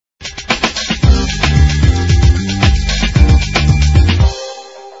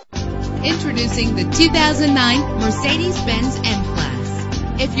Introducing the 2009 Mercedes-Benz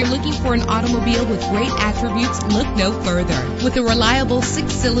M-Class. If you're looking for an automobile with great attributes, look no further. With a reliable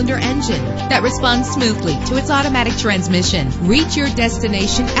 6-cylinder engine that responds smoothly to its automatic transmission, reach your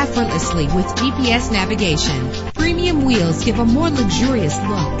destination effortlessly with GPS navigation. Premium wheels give a more luxurious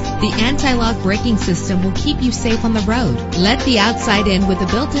look. The anti-lock braking system will keep you safe on the road. Let the outside in with a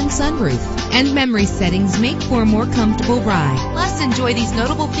built-in sunroof. And memory settings make for a more comfortable ride. Plus, enjoy these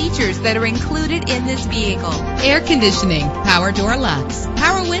notable features that are included in this vehicle: air conditioning, power door locks,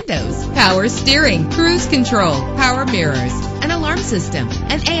 power windows, power steering, cruise control, power mirrors, an alarm system,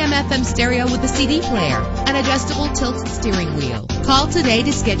 an AM/FM stereo with a CD player, an adjustable tilt steering wheel. Call today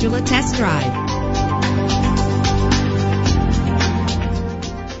to schedule a test drive.